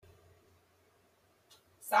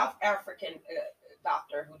South African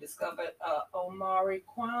doctor who discovered Omari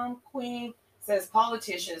Queen says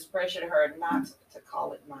politicians pressured her not to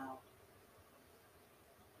call it mild.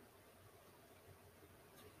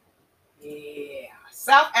 Yeah.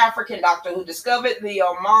 South African doctor who discovered the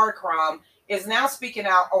Omicron is now speaking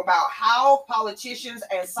out about how politicians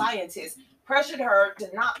and scientists pressured her to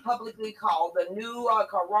not publicly call the new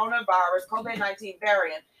coronavirus COVID-19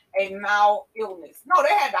 variant a mild illness. No,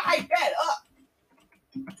 they had to hype that up.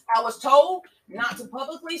 I was told not to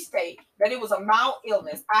publicly state that it was a mild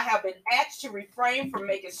illness. I have been asked to refrain from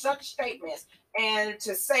making such statements and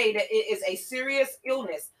to say that it is a serious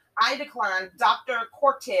illness. I declined, Dr.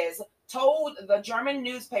 Cortez told the German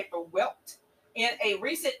newspaper Welt in a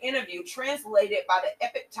recent interview translated by the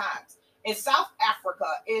Epoch Times. In South Africa,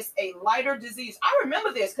 it's a lighter disease. I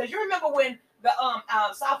remember this because you remember when the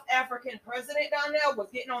South African president down there was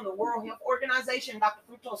getting on the World Health Organization, Dr.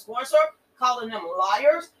 Fructose Gorser, calling them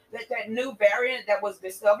liars, that new variant that was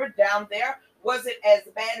discovered down there wasn't as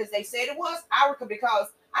bad as they said it was. Because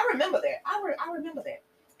I remember that. I remember that.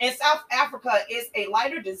 In South Africa, it's a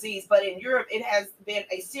lighter disease, but in Europe, it has been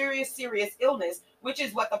a serious illness, which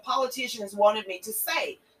is what the politicians wanted me to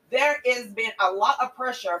say. There has been a lot of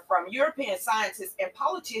pressure from European scientists and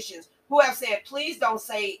politicians who have said, please don't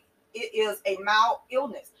say it is a mild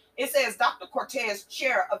illness. It says Dr. Cortez,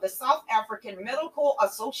 chair of the South African Medical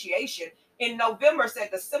Association, in November said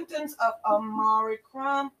the symptoms of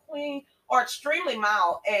Omicron Queen are extremely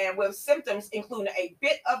mild and with symptoms including a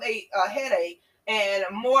bit of a headache and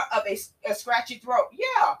more of a scratchy throat.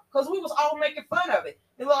 Yeah, because we was all making fun of it.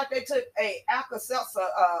 It looked like they took a Alka-Seltzer,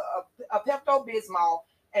 a Pepto-Bismol,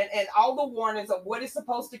 and all the warnings of what it's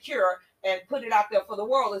supposed to cure and put it out there for the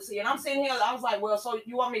world to see. And I'm sitting here, I was like, well, so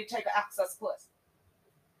you want me to take an Alka-Seltzer Plus?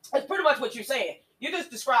 That's pretty much what you're saying. You just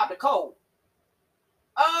described the code.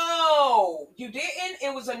 Oh, you didn't?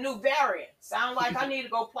 It was a new variant. Sound like I need to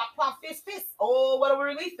go plop, plop, fist, fist. Oh, what a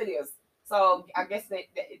relief it is. So I guess they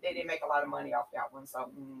didn't make a lot of money off that one.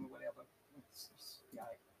 So whatever.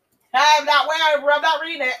 I'm not worried. I'm not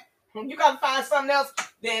reading it. You got to find something else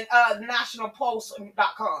than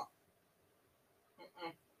nationalpost.com.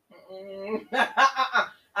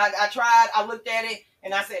 I tried. I looked at it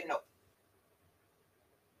and I said no.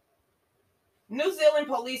 New Zealand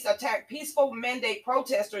police attacked peaceful mandate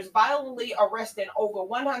protesters, violently arresting over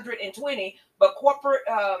 120, but corporate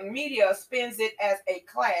media spins it as a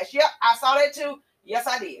clash. Yep, I saw that too. Yes,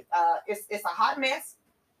 I did. It's a hot mess.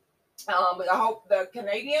 I hope the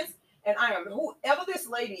Canadians and whoever this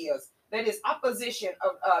lady is that is opposition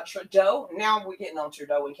of Trudeau. Now we're getting on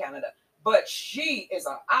Trudeau in Canada, but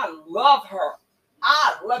I love her.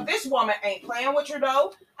 I love this woman. Ain't playing with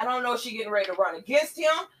Trudeau. I don't know if she's getting ready to run against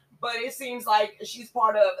him. But it seems like she's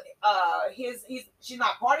part of she's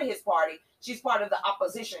not part of his party. She's part of the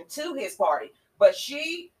opposition to his party. But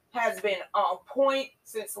she has been on point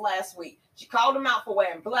since last week. She called him out for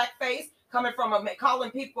wearing blackface,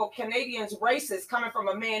 calling people Canadians racist, coming from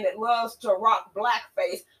a man that loves to rock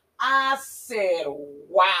blackface. I said,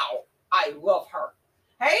 wow, I love her.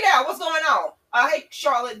 Hey there, what's going on? Hey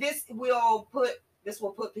Charlotte, this will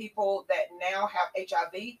put people that now have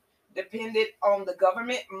HIV dependent on the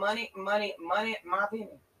government money, my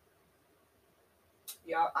opinion.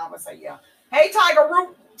 Yeah, I'm gonna say yeah. Hey,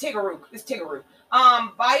 Tigger it's Tigger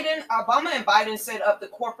Obama and Biden set up the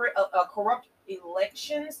corrupt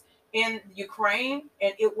elections in Ukraine,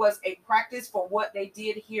 and it was a practice for what they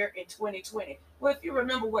did here in 2020. Well, if you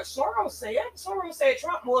remember what Soros said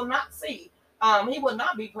Trump will not see. He will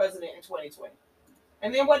not be president in 2020.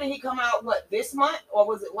 And then what did he come out, this month, or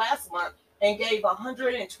was it last month, and gave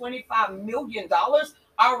 $125 million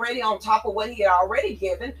already on top of what he had already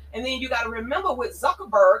given. And then you got to remember with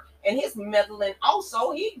Zuckerberg and his meddling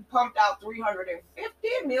also, he pumped out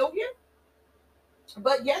 $350 million.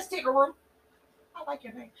 But yes, Tiggeroo, I like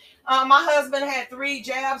your name. My husband had 3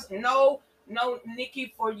 jabs. No,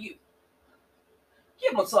 Nikki for you.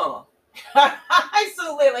 Give him some. Hi,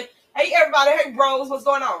 Sue Lily. Hey, everybody. Hey, bros. What's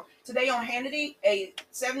going on? Today on Hannity, a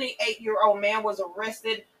 78-year-old man was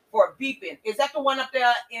arrested for beeping. Is that the one up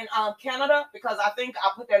there in Canada? Because I think I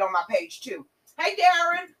put that on my page too. Hey,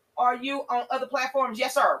 Darren, are you on other platforms?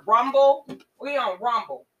 Yes, sir. Rumble. We on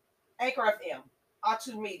Rumble, Anchor FM,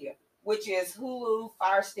 R2 Media, which is Hulu,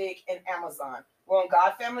 Fire Stick, and Amazon. We're on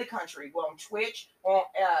God Family Country. We're on Twitch. We're on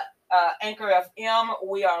Anchor FM.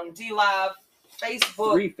 We are on DLive,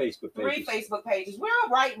 Facebook. 3 Facebook pages. We're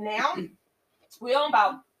right now. We're on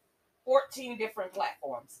about 14 different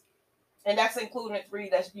platforms. And that's including 3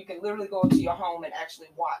 that you can literally go into your home and actually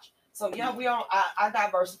watch. So yeah, I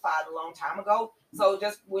diversified a long time ago. So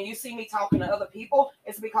just when you see me talking to other people,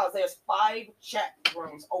 it's because there's 5 chat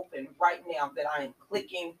rooms open right now that I am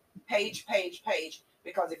clicking page.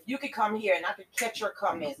 Because if you could come here and I could catch your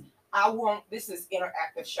comments, I won't. This is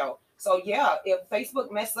interactive show. So yeah, if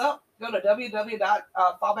Facebook mess up, go to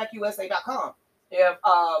www.fallbackusa.com. If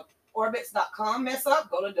orbits.com mess up,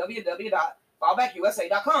 go to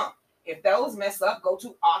www.fallbackusa.com. If those mess up, go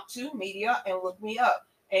to Octu Media and look me up,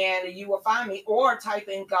 and you will find me, or type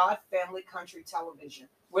in God Family Country Television.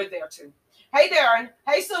 We're there too. Hey Darren.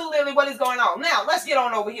 Hey Sue Lily, what is going on? Now let's get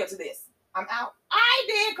on over here to this. I'm out. I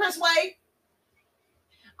did, Chris Wade.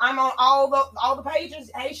 I'm on all the pages.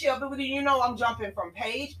 Hey Shelby, you know I'm jumping from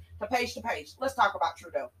page to page to page. Let's talk about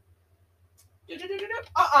Trudeau. We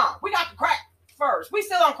got the crack first. We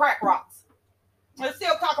still on crack rocks. Let's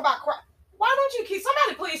still talk about crack. Why don't you keep,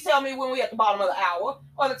 somebody please tell me when we're at the bottom of the hour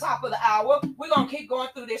or the top of the hour. We're going to keep going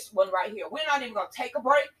through this one right here. We're not even going to take a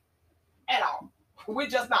break at all. We're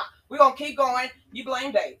just not. We're going to keep going. You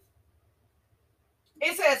blame Dave.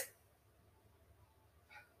 It says,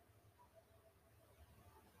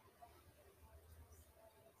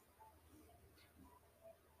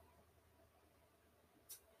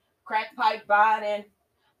 crack pipe Biden.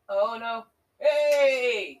 Oh no.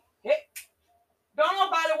 Hey. Don't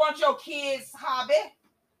nobody want your kids' hobby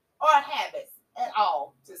or habits at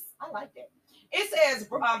all. Just, I like that. It says,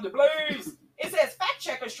 the Blaze. It says fact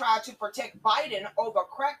checkers tried to protect Biden over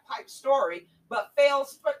crack pipe story, but failed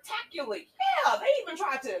spectacularly. Yeah, they even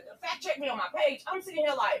tried to fact check me on my page. I'm sitting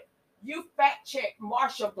here like, you fact check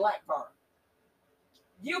Marsha Blackburn.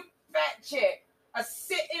 You fact check a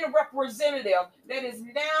sitting representative that is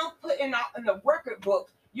now putting out in the record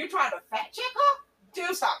book. You try to fact check her?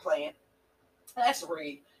 Dude, stop playing. Let's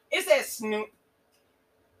read. It says Snoop,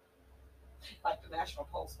 like the National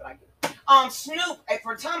Post, but I get it. Snoop, a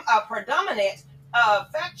predominant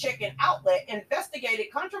fact-checking outlet, investigated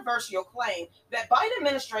controversial claim that Biden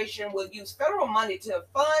administration will use federal money to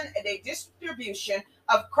fund the distribution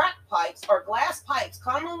of crack pipes or glass pipes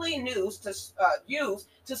commonly used to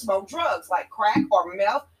smoke drugs like crack or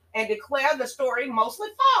meth, and declare the story mostly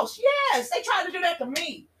false. Yes, they tried to do that to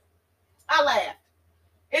me. I laughed.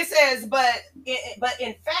 It says, but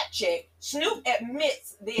in fact check, Snoop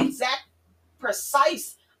admits the exact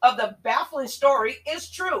precise of the baffling story is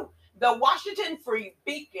true. The Washington Free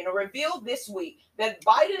Beacon revealed this week that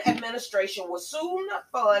Biden administration will soon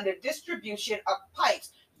fund the distribution of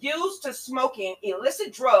pipes used to smoking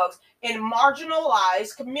illicit drugs in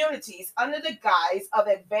marginalized communities under the guise of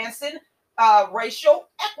advancing racial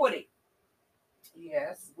equity.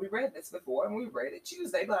 Yes, we read this before, and we read it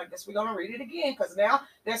Tuesday, but I guess we're gonna read it again because now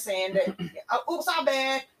they're saying that oops, our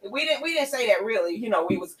bad. We didn't say that really.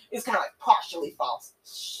 It's kind of like partially false.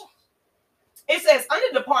 It says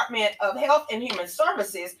under Department of Health and Human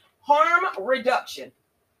Services, harm reduction.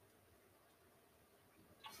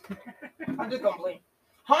 I'm just gonna blink.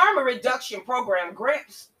 Harm reduction program,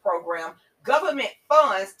 grants program, government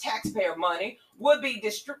funds, taxpayer money would be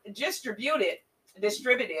distributed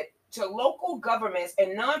to local governments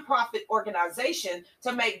and nonprofit organizations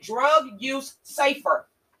to make drug use safer.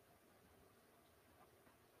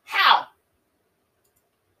 How?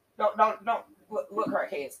 Don't look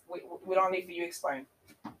crackheads. We don't need for you to explain.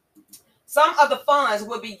 Some of the funds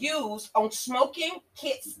will be used on smoking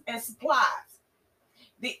kits and supplies.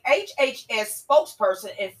 The HHS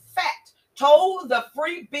spokesperson, in fact, told the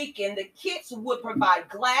Free Beacon the kits would provide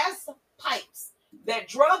glass pipes that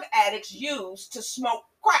drug addicts use to smoke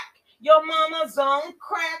crack, your mama's on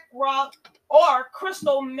crack rock, or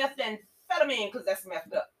crystal methamphetamine, because that's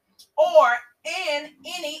messed up, or in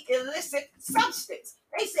any illicit substance.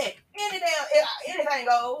 They said anything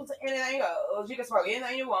goes, anything goes. You can smoke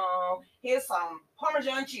anything you want. Here's some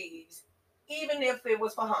Parmesan cheese, even if it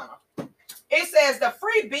was for Hannah. It says the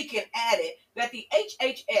Free Beacon added that the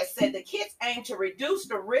HHS said the kits aim to reduce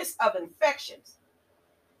the risk of infections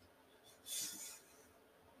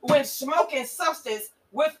when smoking substance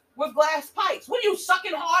with glass pipes. When you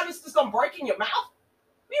sucking hard, it's just gonna break in your mouth.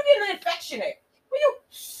 You get an infection there.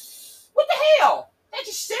 What the hell? That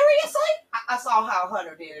you seriously? I saw how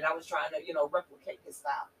Hunter did it. I was trying to, replicate his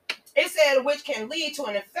style. It said which can lead to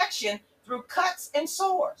an infection through cuts and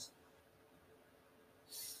sores.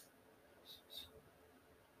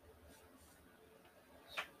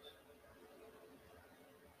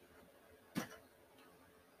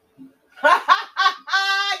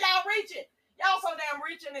 Y'all reaching. Y'all so damn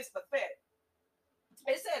reaching, it's pathetic.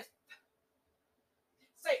 It says,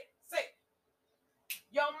 say,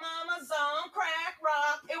 your mama's on crack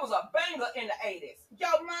rock. It was a banger in the 80s.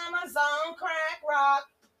 Your mama's on crack rock.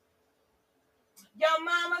 Your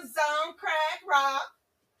mama's crowd.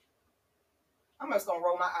 I'm just gonna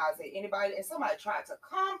roll my eyes at anybody. And somebody tried to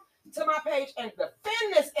come to my page and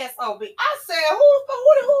defend this SOB. I said,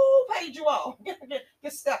 who paid you on?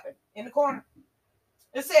 Get stepping in the corner.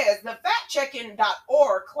 It says the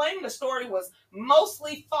factchecking.org claimed the story was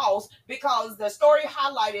mostly false because the story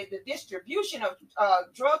highlighted the distribution of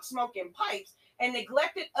drug smoking pipes and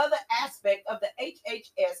neglected other aspects of the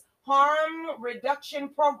HHS harm reduction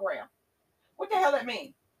program. What the hell that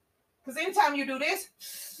mean? Because anytime you do this,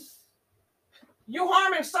 you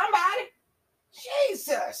harming somebody.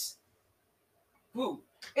 Jesus. Boo.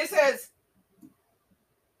 It says,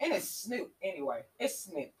 and it's Snoop anyway. It's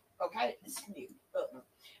Snoop. Okay? It's Snoop.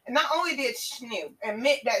 And not only did Snoop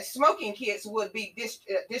admit that smoking kits would be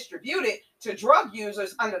distributed to drug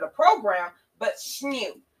users under the program, but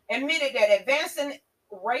Snoop admitted that advancing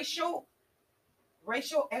racial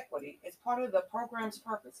equity is part of the program's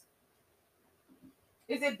purpose.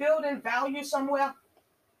 Is it building value somewhere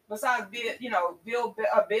besides build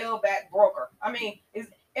back broker? I mean, is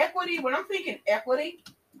equity, when I'm thinking equity,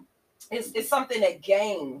 it's something that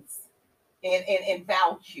gains in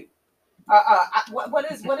value.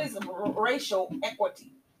 What is racial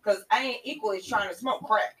equity? Because I ain't equally trying to smoke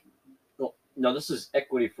crack. Well, no, this is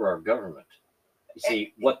equity for our government. You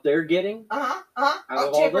see, what they're getting out of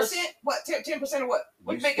 10%? all this? What, 10% of what?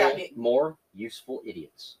 What you think I get? More useful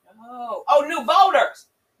idiots. Oh, new voters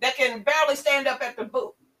that can barely stand up at the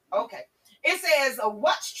booth. Okay. It says,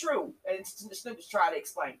 what's true? And Snoop is trying to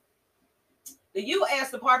explain. The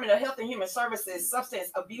U.S. Department of Health and Human Services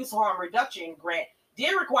Substance Abuse Harm Reduction Grant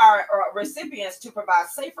did require recipients to provide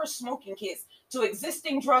safer smoking kits to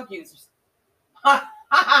existing drug users.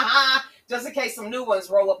 Just in case some new ones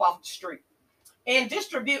roll up off the street. In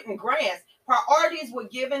distributing grants, priorities were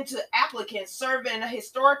given to applicants serving a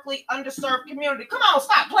historically underserved community. Come on,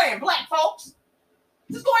 stop playing, black folks.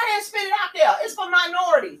 Just go ahead and spit it out there. It's for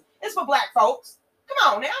minorities. It's for black folks.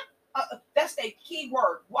 Come on now. That's a key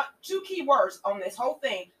word. What 2 key words on this whole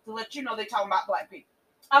thing to let you know they're talking about black people.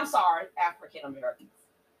 I'm sorry, African Americans.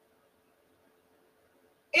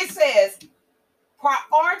 It says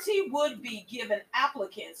priority would be given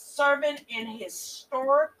applicants serving in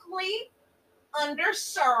historically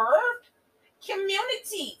underserved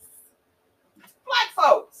communities. Black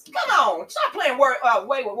folks, come on, stop playing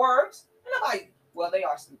way with words. Nobody, well, they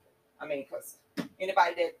are stupid. I mean, because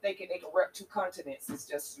anybody that thinking they can rep 2 continents is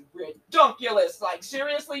just ridiculous. Like,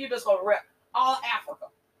 seriously, you're just gonna rep all Africa.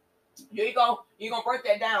 You're gonna break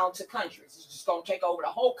that down to countries. It's just gonna take over the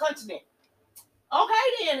whole continent.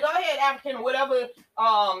 Okay, then go ahead, African, whatever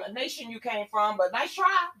nation you came from. But nice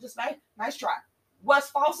try, just nice try. What's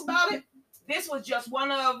false about it? This was just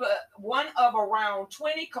one of around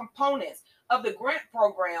 20 components of the grant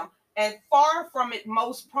program, and far from its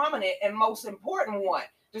most prominent and most important one.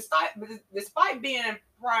 Despite being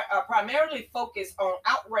primarily focused on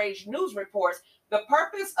outraged news reports, the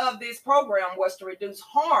purpose of this program was to reduce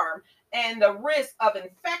harm and the risk of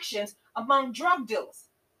infections among drug dealers.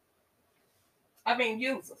 I mean,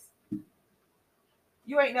 users.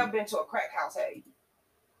 You ain't never been to a crack house, have you?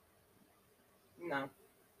 No.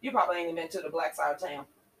 You probably ain't even been to the black side of town.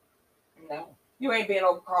 No. You ain't been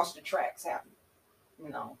across the tracks, have you?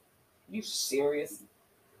 No. You serious?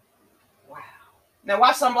 Wow. Now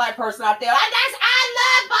watch some black person out there.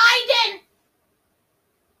 I love Biden.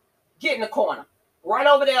 Get in the corner. Right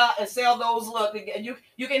over there and sell those. Look,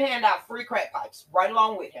 you can hand out free crack pipes right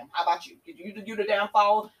along with him. How about you? You the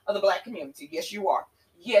downfall of the black community. Yes, you are.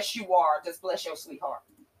 Yes, you are. Just bless your sweetheart.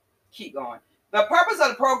 Keep going. The purpose of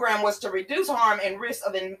the program was to reduce harm and risk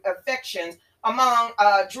of infections among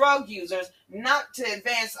drug users, not to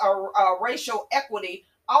advance racial equity,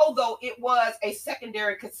 although it was a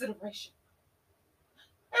secondary consideration.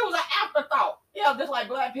 It was an afterthought. Yeah, just like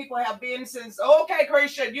black people have been since, okay,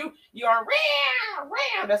 Christian, you're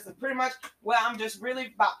ram. That's pretty much, well, I'm just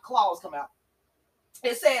really about claws come out.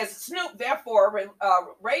 It says Snoop therefore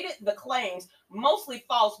rated the claims mostly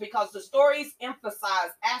false because the stories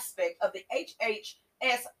emphasize aspects of the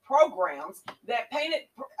HHS programs that painted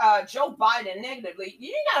Joe Biden negatively.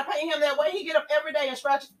 You ain't got to paint him that way. He get up every day and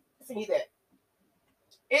scratch. See that.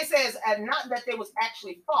 It says, and not that it was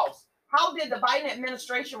actually false. How did the Biden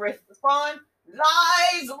administration respond?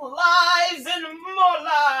 Lies, lies, and more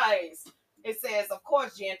lies. It says, of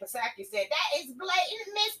course, Jen Psaki said, that is blatant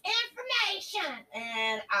misinformation.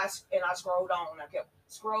 And I scrolled on. I kept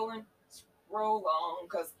scroll on,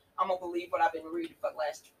 because I'm going to believe what I've been reading for the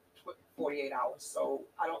last 48 hours. So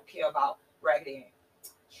I don't care about Raggedy Ann.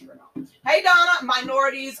 Sure no. Hey, Donna,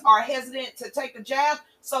 minorities are hesitant to take the jab,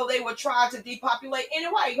 so they will try to depopulate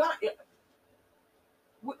anyway.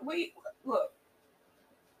 We look.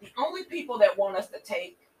 The only people that want us to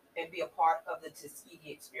take and be a part of the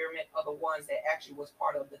Tuskegee experiment are the ones that actually was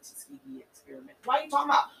part of the Tuskegee experiment. Why are you talking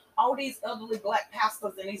about all these elderly black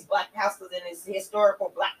pastors and these black pastors and these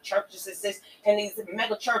historical black churches and these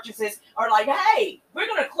mega churches are like, hey, we're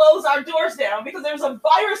going to close our doors down because there's a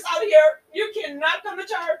virus out here. You cannot come to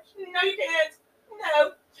church. No, you can't.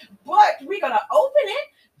 No. But we're going to open it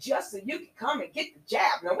just so you can come and get the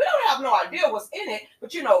jab. Now, we don't have no idea what's in it,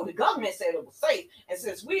 but the government said it was safe. And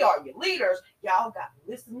since we are your leaders, y'all got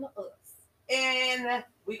to listen to us. And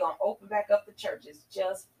we're going to open back up the churches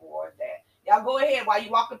just for that. Y'all go ahead while you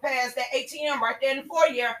walking past that ATM right there in the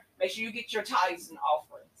foyer. Make sure you get your tithes and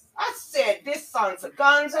offerings. I said, this son's of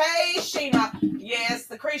guns. Hey, Sheena. Yes,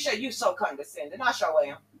 Lucretia, you so condescending. I sure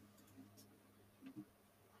am.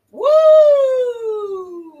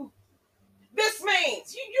 Woo! This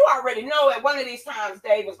means, you already know that one of these times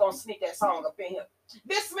Dave was going to sneak that song up in here.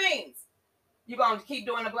 This means you're going to keep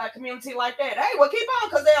doing the black community like that. Hey, well, keep on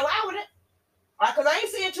because they're allowing it. Because I ain't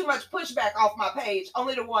seeing too much pushback off my page.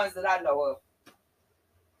 Only the ones that I know of.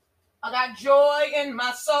 I got joy in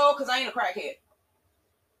my soul because I ain't a crackhead.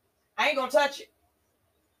 I ain't going to touch it.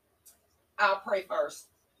 I'll pray first.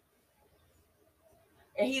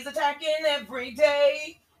 And he's attacking every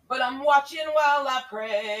day. But I'm watching while I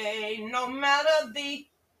pray. No matter I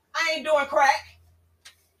ain't doing crack.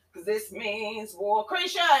 Because this means war.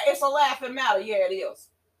 Krisha, it's a laughing matter. Yeah, it is.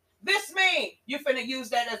 This means you finna use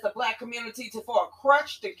that as the black community for a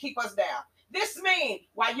crutch to keep us down. This means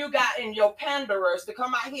why you got in your panderers to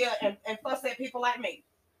come out here and fuss at people like me.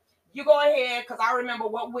 You go ahead, because I remember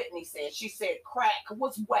what Whitney said. She said crack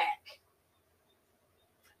was whack.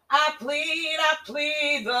 I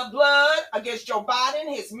plead the blood against Joe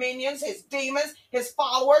Biden, his minions, his demons, his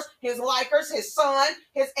followers, his likers, his son,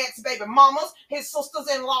 his ex-baby mamas, his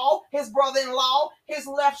sisters-in-law, his brother-in-law, his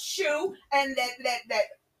left shoe, and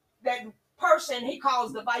that person he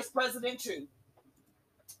calls the vice president too.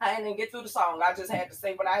 I didn't get through the song. I just had to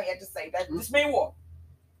say what I had to say. That just mean what?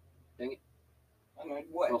 Dang it. I mean,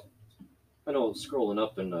 what? Well, I know scrolling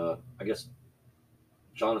up and I guess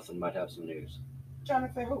Jonathan might have some news.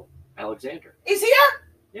 Jonathan who? Alexander. Is he here?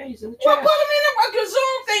 Yeah, he's in the chat. Well, put him in the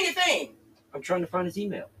Zoom thingy thing. I'm trying to find his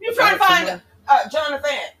email. You're trying to find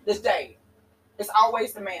Jonathan this day. It's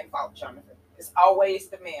always the man's fault, Jonathan. It's always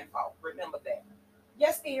the man's fault. Remember that.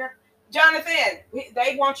 Yes, dear. Jonathan,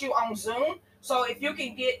 they want you on Zoom. So if you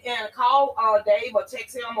can get in a call Dave or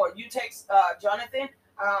text him or you text Jonathan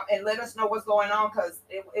and let us know what's going on because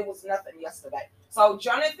it was nothing yesterday. So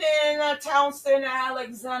Jonathan Townsend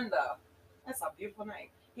Alexander. That's a beautiful name.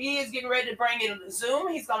 He is getting ready to bring in the Zoom.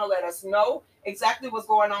 He's going to let us know exactly what's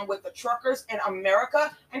going on with the truckers in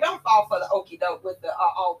America. And don't fall for the okie doke with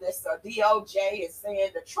all this. DOJ is saying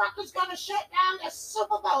the truckers going to shut down the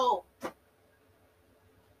Super Bowl.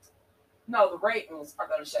 No, the ratings are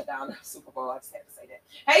going to shut down the Super Bowl. I just had to say that.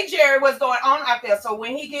 Hey, Jerry, what's going on out there? So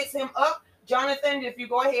when he gets him up, Jonathan, if you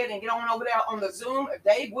go ahead and get on over there on the Zoom,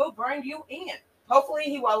 Dave will bring you in. Hopefully,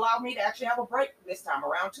 he will allow me to actually have a break this time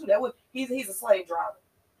around, too. He's a slave driver.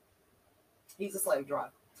 He's a slave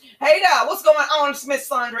driver. Hey, there, what's going on, Smith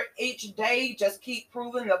Sandra? Each day, just keep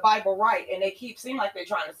proving the Bible right, and they seem like they're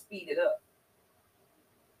trying to speed it up.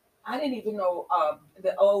 I didn't even know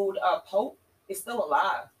the old Pope is still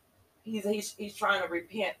alive. He's trying to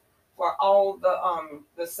repent for all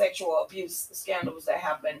the sexual abuse scandals that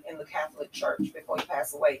happened in the Catholic Church before he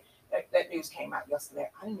passed away. That news came out yesterday.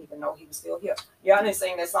 I didn't even know he was still here. Yeah, I didn't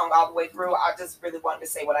sing that song all the way through. I just really wanted to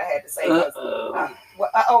say what I had to say.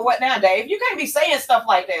 What now, Dave? You can't be saying stuff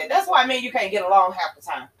like that. That's why I mean you can't get along half the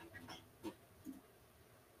time.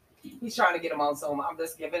 He's trying to get him on Zoom. I'm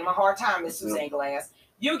just giving him a hard time, Miss Suzanne Glass.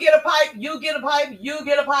 You get a pipe, you get a pipe, you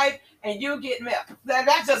get a pipe, and you get meth.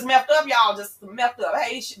 That's just messed up, y'all. Just messed up.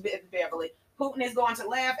 Hey, Beverly. Putin is going to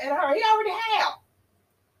laugh at her. He already have.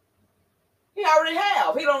 He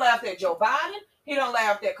don't laugh at Joe Biden. He don't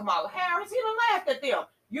laugh at Kamala Harris. He don't laugh at them.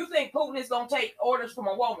 You think Putin is going to take orders from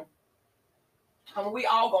a woman? I mean, we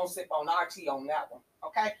all going to sip on RT on that one,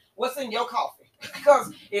 okay? What's in your coffee?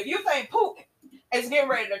 Because if you think Putin is getting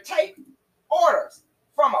ready to take orders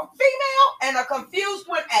from a female and a confused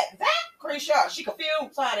one at that, Krisha, she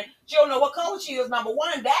confused, honey. She don't know what color she is, number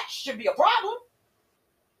one. That should be a problem.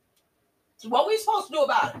 So what we supposed to do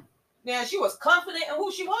about it? Now, she was confident in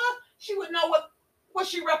who she was. She would know what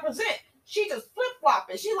she represent. She just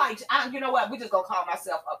flip-flopping. She like, you know what? We just going to call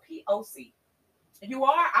myself a POC. You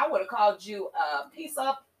are? I would have called you a piece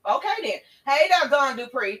of... Okay, then. Hey there, Don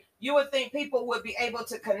Dupree. You would think people would be able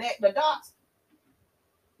to connect the dots.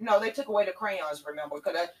 No, they took away the crayons, remember?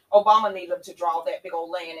 Because Obama needed him to draw that big old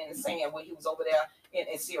land in the sand when he was over there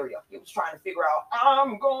in Syria. He was trying to figure out,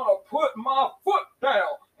 I'm going to put my foot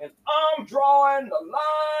down, and I'm drawing the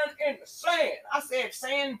line in the sand. I said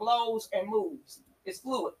sand blows and moves. It's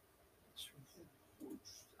fluid.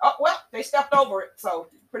 Oh, well, they stepped over it, so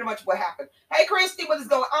pretty much what happened. Hey, Christy, what is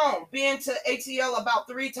going on? Been to ATL about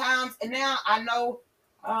 3 times, and now I know,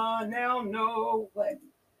 what?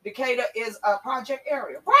 Decatur is a project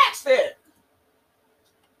area. Braxton!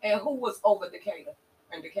 And who was over Decatur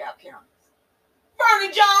and DeKalb counties?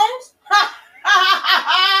 Bernie Jones!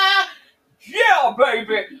 Yeah,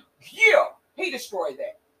 baby! Yeah! He destroyed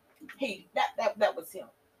that. That was him.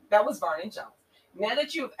 That was Bernie Jones. Now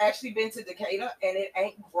that you've actually been to Decatur and it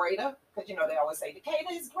ain't greater, because you know they always say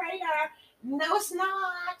Decatur is greater. No, it's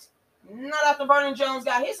not. Not after Bernie Jones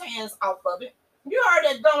got his hands off of it. You heard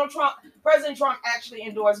that President Trump actually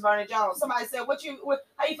endorsed Bernie Jones. Somebody said, how you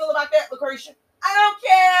feel about that, Lucretia? I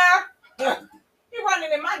don't care. You're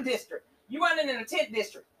running in my district. You're running in the 10th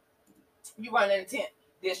district. You're running in the 10th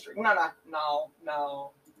district. No.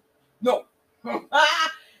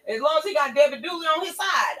 As long as he got David Dooley on his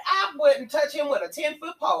side, I wouldn't touch him with a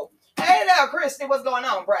 10-foot pole. Hey there, Christy, what's going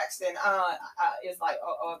on, Braxton? It's like,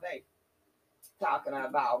 they talking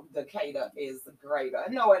about Decatur is greater.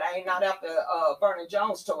 No, it ain't. Not after Bernie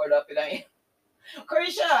Jones tore it up. It ain't.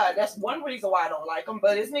 Krisha, that's one reason why I don't like him,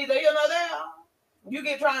 but it's neither here nor there. You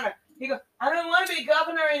get he go, I don't want to be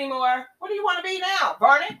governor anymore. What do you want to be now,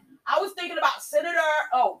 Bernie? I was thinking about senator.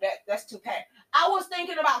 Oh, that's too bad. I was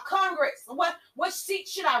thinking about Congress. What seat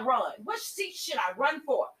should I run? What seat should I run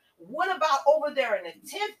for? What about over there in the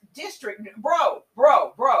 10th district? Bro.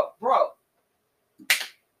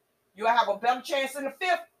 You have a better chance in the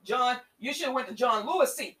 5th, John. You should have went to John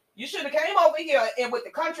Lewis' seat. You should have came over here and with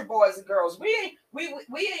the country boys and girls. We ain't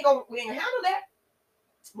handle that.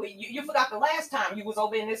 You forgot the last time you was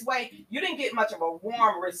over in this way. You didn't get much of a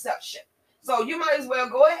warm reception. So you might as well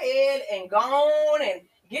go ahead and go on and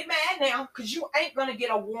get mad now, because you ain't gonna get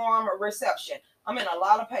a warm reception. I'm in a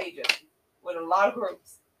lot of pages with a lot of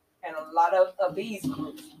groups and a lot of these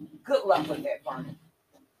groups. Good luck with that, Bernie.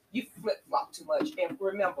 You flip-flop too much. And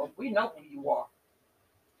remember, we know who you are.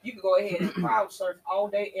 You can go ahead and crowd surf all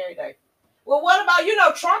day, every day. Well, what about,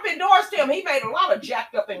 Trump endorsed him. He made a lot of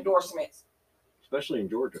jacked up endorsements. Especially in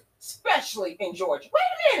Georgia.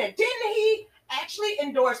 Wait a minute. Didn't he actually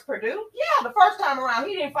endorse Perdue? Yeah, the first time around,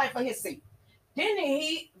 he didn't fight for his seat. Didn't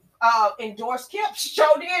he endorse Kemp?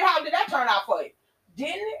 Sure did. How did that turn out for you?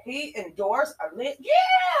 Didn't he endorse a list?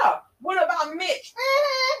 Yeah. What about Mitch?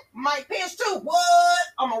 Mike Pence too. What?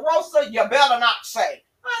 Omarosa, you better not say.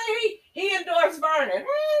 Honey, he endorsed Vernon.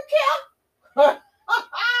 Kemp. What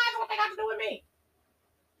they got to do with me?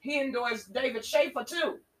 He endorsed David Schaefer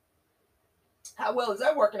too. How well is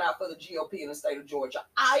that working out for the GOP in the state of Georgia?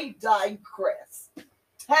 I digress.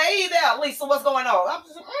 Hey there, Lisa, what's going on? I'm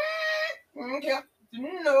just, okay.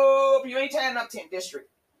 Nope, you ain't tearing up 10th district.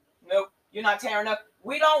 Nope, you're not tearing up.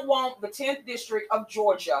 We don't want the 10th district of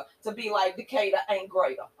Georgia to be like Decatur ain't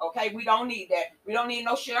greater. Okay, we don't need that. We don't need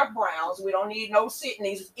no Sheriff Browns. We don't need no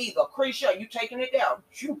Sydneys either. Krisha, you taking it down?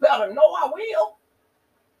 You better know I will.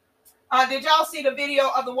 Did y'all see the video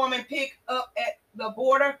of the woman pick up at the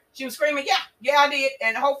border? She was screaming, yeah, I did.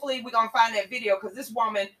 And hopefully we're going to find that video, because this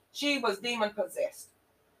woman, she was demon possessed.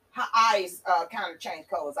 Her eyes kind of changed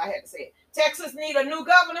colors. I had to say it. Texas need a new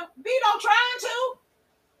governor. Beto trying to.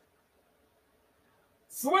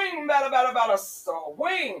 Swing, better,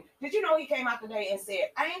 swing. Did you know he came out today and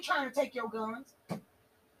said, I ain't trying to take your guns?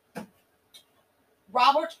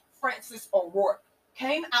 Robert Francis O'Rourke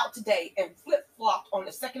came out today and flip-flopped on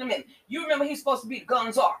the Second Amendment. You remember he's supposed to be the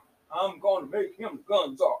gun czar. I'm going to make him the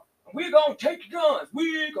gun czar. We're going to take your guns.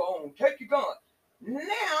 We're going to take your guns.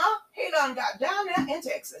 Now, he done got down there in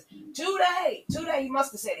Texas. Today, he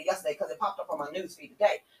must have said it yesterday because it popped up on my news feed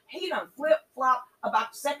today. He done flip-flopped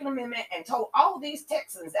about the Second Amendment and told all these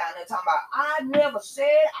Texans down there talking about, I never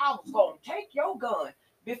said I was going to take your gun.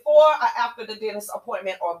 Before or after the dentist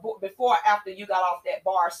appointment, or before or after you got off that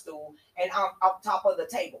bar stool and off top of the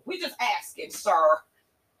table. We just asking, sir.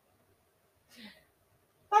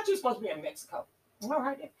 Thought you were supposed to be in Mexico. All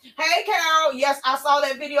right then. Hey, Carol. Yes, I saw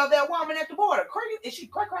that video of that woman at the border. Is she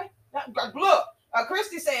cray? Look,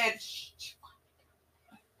 Christy said, shh.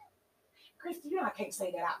 Christy, you know I can't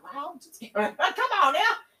say that out loud. Come on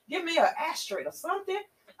now. Give me an asterisk or something.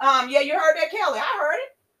 Yeah, you heard that, Kelly. I heard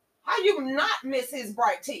it. How you not miss his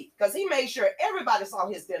bright teeth? Because he made sure everybody saw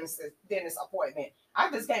his dentist appointment.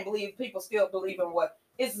 I just can't believe people still believe in what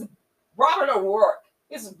it's Robert O'Rourke.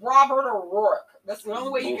 It's Robert O'Rourke. That's the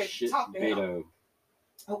only way you can talk to him.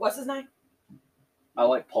 What's his name? I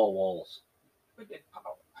like Paul Walls. What did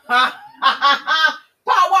Paul?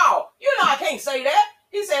 Paul Wall. You know I can't say that.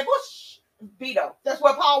 He said, "Bush Beto." That's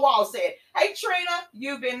what Paul Wall said. Hey Trina,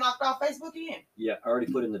 you've been knocked off Facebook again. Yeah, I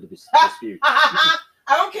already put in the dispute. I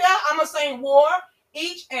don't care. I'm gonna sing war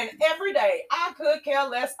each and every day. I could care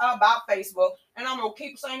less about Facebook, and I'm gonna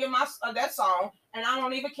keep singing my that song, and I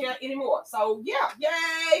don't even care anymore. So yeah,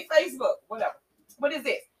 yay Facebook. Whatever. What is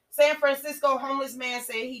this? San Francisco homeless man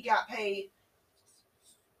said he got paid.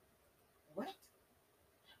 What?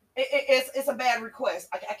 It's a bad request.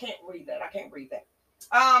 I can't read that. I can't read that.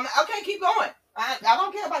 Okay, keep going. I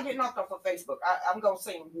don't care about getting knocked off of Facebook. I'm gonna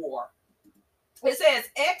sing war. It says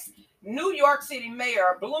ex-New York City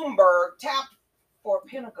Mayor Bloomberg tapped for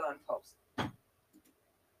Pentagon post.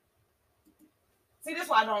 See, this is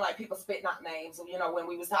why I don't like people spitting out names. You know, when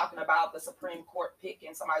we was talking about the Supreme Court pick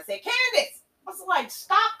and somebody said, Candace, I was like,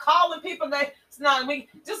 stop calling people names. It's not we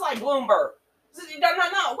just like Bloomberg.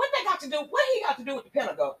 No. What they got to do? What he got to do with the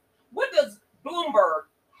Pentagon? What does Bloomberg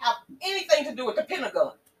have anything to do with the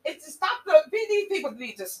Pentagon? It's to stop these people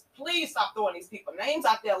need to please stop throwing these people names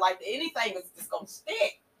out there like anything is just gonna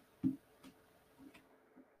stick.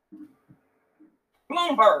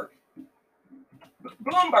 Bloomberg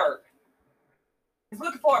is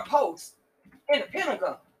looking for a post in the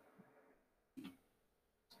Pentagon.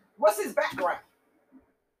 What's his background?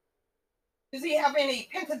 Does he have any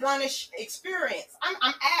Pentagonish experience?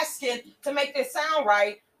 I'm asking to make this sound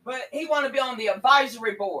right, but he want to be on the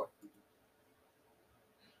advisory board.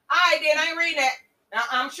 All right, then I ain't reading that. Now,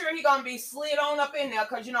 I'm sure he's gonna be slid on up in there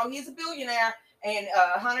because you know he's a billionaire and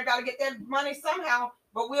Hunter got to get that money somehow.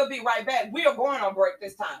 But we'll be right back. We are going on break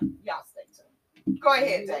this time. Y'all stay tuned. Go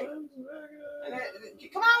ahead, Dave.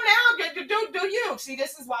 Come on now, do you? See,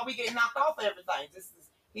 this is why we get knocked off everything.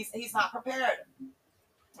 He's not prepared.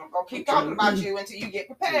 I'm gonna keep talking about you until you get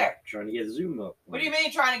prepared. Trying to get Zoom up. What do you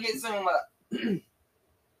mean trying to get Zoom up?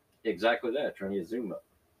 Exactly that. Trying to get Zoom up.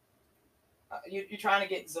 You're trying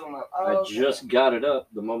to get Zoom up. Oh, I just got it up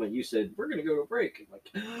the moment you said we're gonna go to break. I'm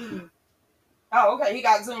like, oh, okay. He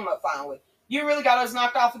got Zoom up finally. You really got us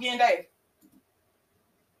knocked off again, Dave.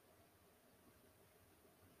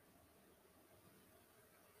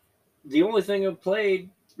 The only thing I've played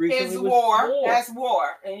recently is war. That's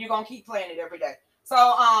war, and you're gonna keep playing it every day. So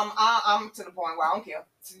I'm to the point where I don't care.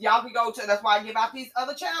 So y'all can go to. That's why I give out these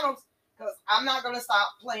other channels because I'm not gonna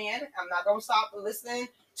stop playing. I'm not gonna stop listening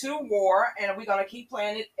to war, and we're gonna keep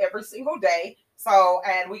playing it every single day. So,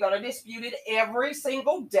 and we're gonna dispute it every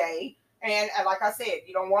single day. And like I said,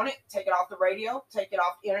 you don't want it, take it off the radio, take it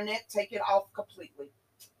off the internet, take it off completely.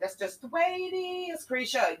 That's just the way it is,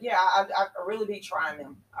 Krisha. Yeah, I really be trying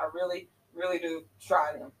them. I really, really do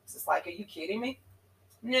try them. It's just like, are you kidding me?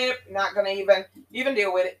 Nope, not gonna even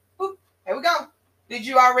deal with it. Boop, here we go. Did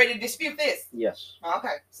you already dispute this? Yes.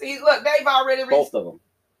 Okay. See, look, Dave already both of them.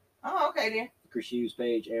 Oh, okay then. Krisha Hughes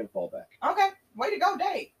page and fallback. Okay, way to go,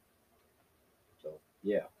 Dave. So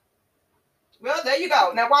yeah. Well, there you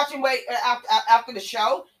go. Now watch and wait after the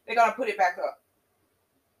show. They're gonna put it back up.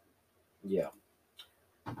 Yeah.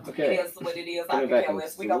 Okay. It is what it is. I can care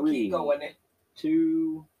less. We're gonna keep going.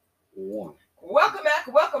 2, 1.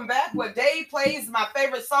 Welcome back. Where Dave plays my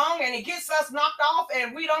favorite song and he gets us knocked off,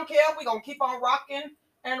 and we don't care. We're gonna keep on rocking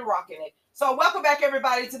it. So welcome back,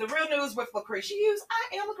 everybody, to the Real News with Lucretia Hughes.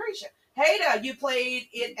 I am Lucretia. Hey there, you played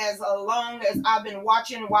it as long as I've been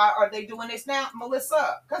watching. Why are they doing this now,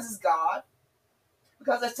 Melissa? Because it's God.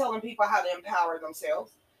 Because it's telling people how to empower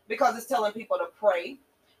themselves. Because it's telling people to pray.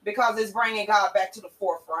 Because it's bringing God back to the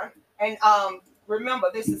forefront. And remember,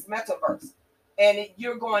 this is metaverse. And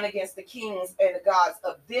you're going against the kings and the gods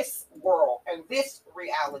of this world and this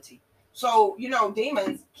reality. So, you know,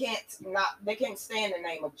 demons can't stand the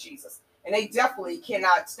name of Jesus. And they definitely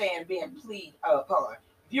cannot stand being plead upon.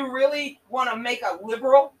 If you really want to make a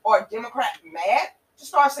liberal or a Democrat mad, just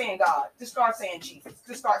start saying God. Just start saying Jesus.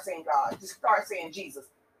 Just start saying God. Just start saying Jesus.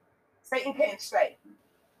 Satan can't stay.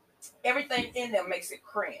 Everything in them makes it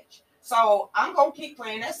cringe. So I'm going to keep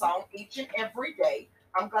playing that song each and every day.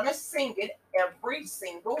 I'm going to sing it every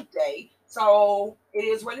single day. So it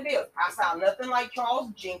is what it is. I sound nothing like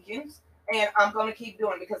Charles Jenkins. And I'm going to keep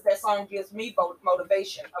doing it because that song gives me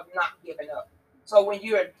motivation of not giving up. So when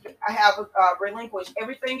I have relinquished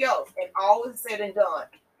everything else and all is said and done,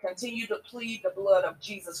 continue to plead the blood of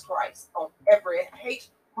Jesus Christ on every hate,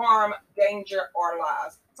 harm, danger, or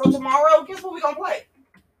lies. So tomorrow, guess what we're going to play?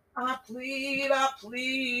 I plead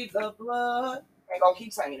the blood. And going to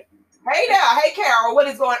keep singing it. Hey there. Hey, Carol. What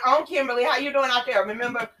is going on, Kimberly? How you doing out there?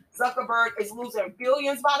 Remember, Zuckerberg is losing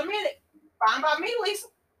billions by the minute. Fine by me, Lisa.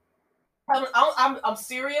 I'm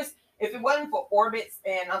serious. If it wasn't for Orbitz,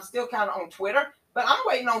 and I'm still kind of on Twitter, but I'm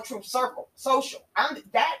waiting on Truth Social.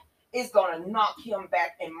 That is going to knock him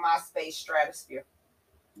back in MySpace stratosphere.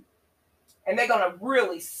 And they're going to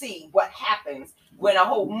really see what happens when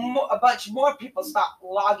a bunch more people start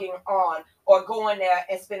logging on or going there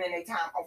and spending their time on